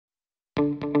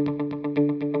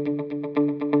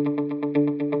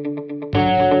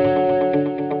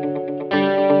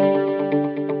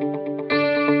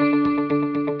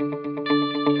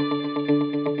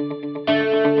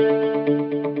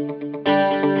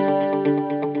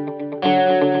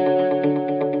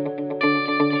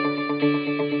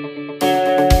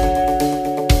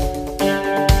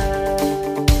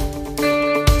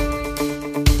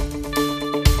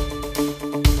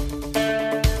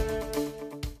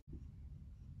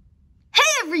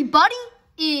Everybody,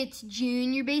 it's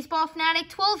Junior Baseball Fanatic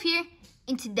 12 here,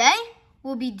 and today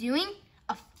we'll be doing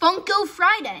a Funko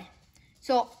Friday.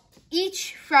 So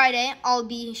each Friday I'll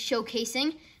be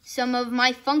showcasing some of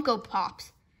my Funko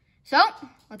Pops. So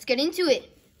let's get into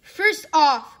it. First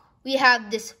off, we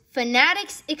have this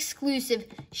Fanatics exclusive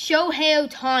Shohei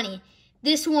Ohtani.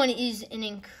 This one is an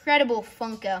incredible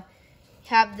Funko. You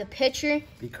have the pitcher.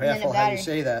 Be careful how you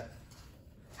say that.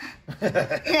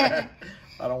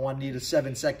 I don't want to need a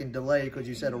 7-second delay because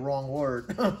you said a wrong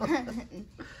word.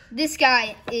 This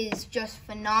guy is just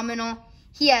phenomenal.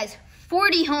 He has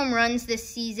 40 home runs this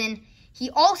season.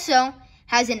 He also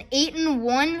has an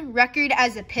 8-1 record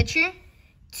as a pitcher,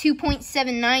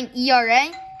 2.79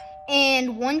 ERA,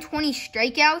 and 120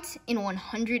 strikeouts in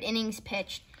 100 innings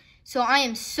pitched. So I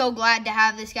am so glad to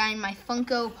have this guy in my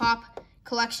Funko Pop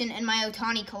collection and my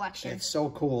Ohtani collection. It's so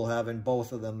cool having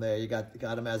both of them there. You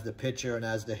got him as the pitcher and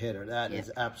as the hitter. That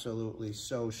is absolutely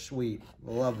so sweet.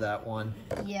 Love that one.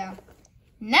 Yeah.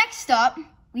 Next up,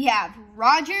 we have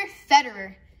Roger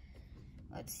Federer.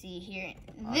 Let's see here.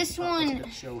 This one.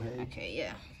 Okay,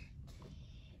 yeah.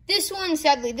 This one,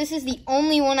 sadly, this is the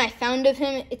only one I found of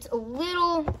him. It's a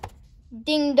little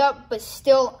dinged up, but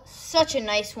still such a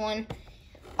nice one.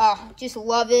 Just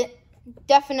love it.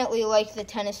 Definitely like the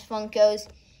tennis Funkos.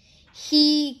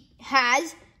 He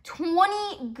has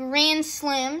 20 Grand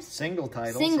Slams. Single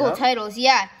titles. Single titles,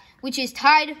 yeah. Which is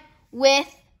tied with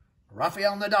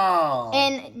Rafael Nadal.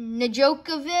 And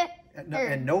Djokovic.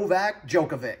 And Novak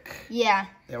Djokovic. Yeah.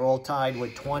 They're all tied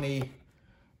with 20.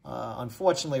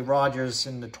 Unfortunately, Roger's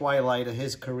in the twilight of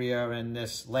his career, and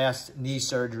this last knee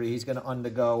surgery he's going to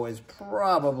undergo is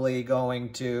probably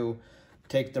going to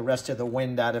take the rest of the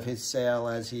wind out of his sail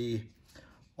as he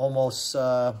almost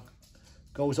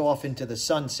goes off into the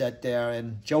sunset there.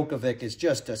 And Djokovic is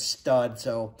just a stud.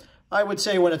 So I would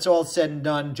say when it's all said and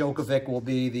done, Djokovic will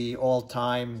be the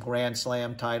all-time Grand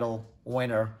Slam title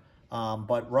winner.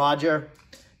 But Roger,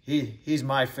 he's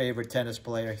my favorite tennis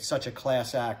player. He's such a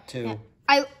class act, too. Yeah.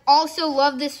 I also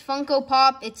love this Funko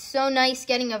Pop. It's so nice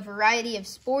getting a variety of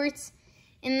sports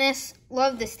in this.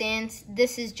 Love the stance.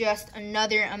 This is just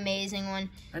another amazing one.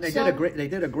 And they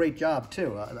did a great job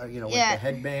too. You know, with the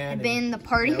headband, the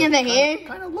parting of the hair.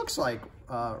 Kind of looks like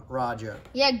Roger.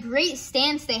 Yeah, great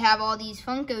stance they have all these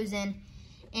Funkos in,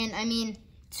 and I mean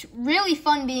it's really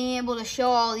fun being able to show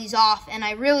all these off. And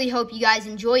I really hope you guys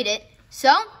enjoyed it.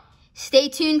 So stay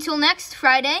tuned till next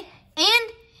Friday,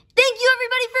 and thank you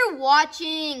everybody for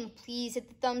watching. Please hit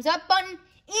the thumbs up button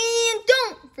and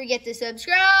don't forget to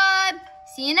subscribe.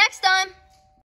 See you next time.